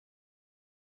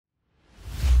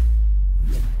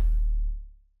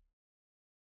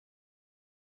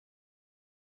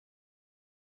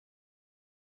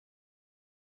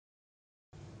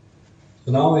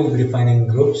So now we'll be defining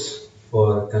groups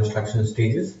for construction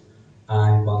stages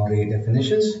and boundary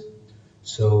definitions.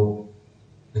 So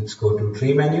let's go to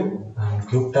tree menu and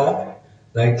group tab,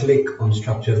 right click on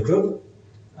structure group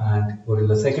and go to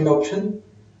the second option.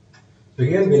 So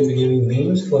here we'll be giving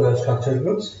names for our structure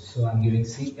groups. So I'm giving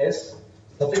CS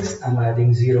suffix, I'm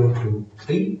adding 0 to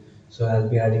 3. So I'll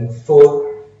be adding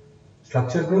 4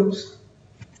 structure groups.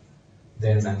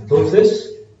 Then I'll close this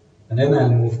and then I'll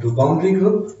move to boundary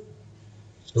group.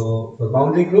 So for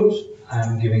boundary groups,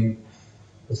 I'm giving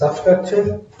the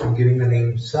substructure, I'm giving the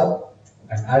name sub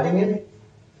and adding it.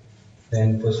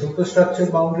 Then for superstructure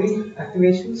boundary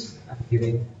activations, I'm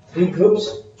giving 3 groups,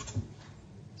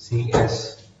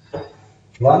 CS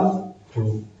 1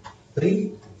 to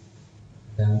 3,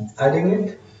 then adding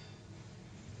it.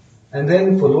 And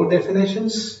then for load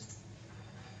definitions,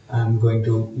 I'm going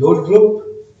to load group,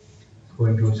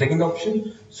 going to second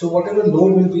option. So whatever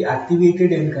load will be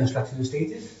activated in construction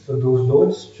stages, so those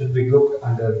loads should be grouped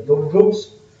under load groups.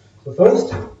 So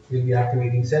first we'll be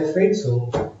activating self rate,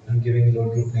 so I'm giving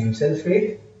load group name self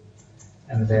rate,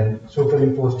 and then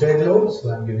superimposed dead load, so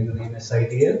I'm giving the name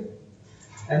SITL.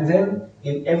 And then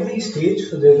in every stage,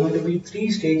 so there are going to be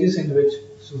 3 stages in which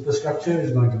superstructure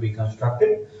is going to be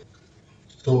constructed.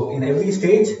 So in every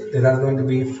stage there are going to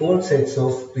be 4 sets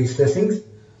of pre-stressings.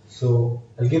 So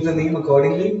I'll give the name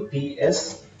accordingly,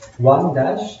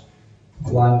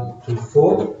 PS1-1 to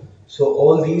 4. So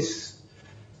all these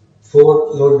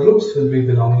 4 load groups will be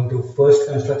belonging to first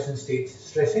construction stage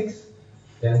stressings.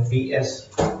 Then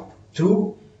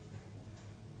PS2.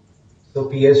 So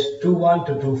PS21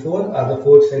 to 24 are the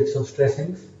 4 sets of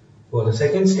stressings for the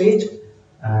second stage,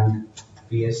 and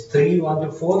PS3 1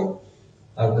 to 4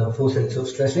 are the 4 sets of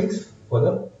stressings for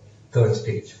the third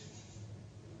stage.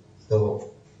 So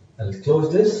I'll close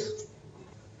this.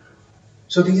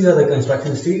 So these are the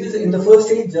construction stages. In the first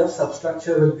stage, just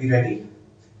substructure will be ready.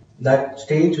 That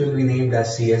stage will be named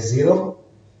as CS0.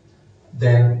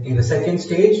 Then in the second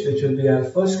stage, which will be our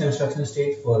first construction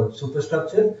stage for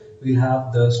superstructure, we'll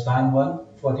have the span 1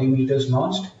 40 meters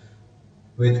launched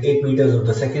with 8 meters of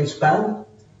the second span.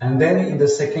 And then in the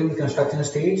second construction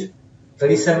stage,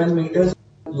 37 meters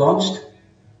launched.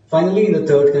 Finally, in the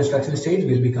third construction stage,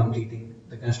 we'll be completing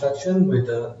the construction with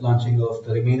the launching of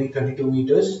the remaining 32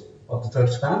 meters of the third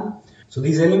span. So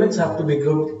these elements have to be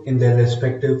grouped in their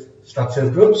respective structure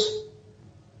groups.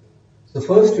 So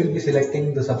first we'll be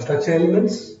selecting the substructure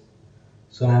elements.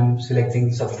 So I'm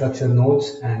selecting substructure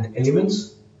nodes and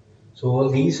elements. So all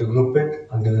these are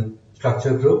grouped under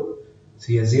structure group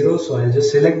CS0. So I'll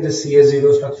just select the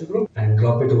CS0 structure group and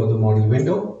drop it over the model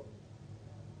window.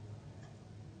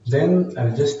 Then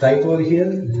I'll just type over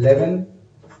here 11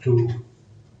 to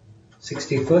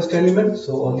 61st element.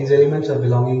 So all these elements are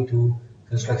belonging to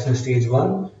construction stage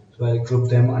 1. So I'll group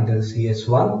them under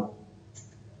CS1.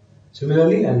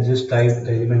 Similarly, I'll just type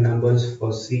the element numbers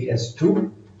for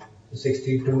CS2,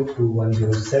 62 to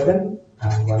 107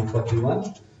 and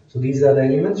 141. So these are the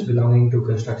elements belonging to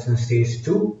construction stage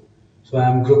 2. So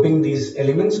I'm grouping these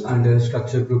elements under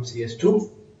structure group CS2.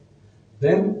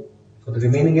 Then for the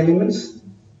remaining elements,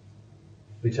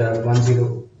 which are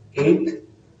 108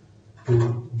 to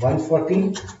 140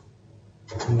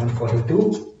 and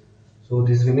 142. So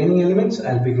these remaining elements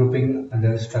I'll be grouping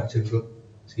under structure group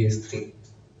CS3.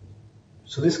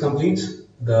 So this completes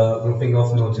the grouping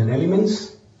of nodes and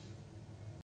elements.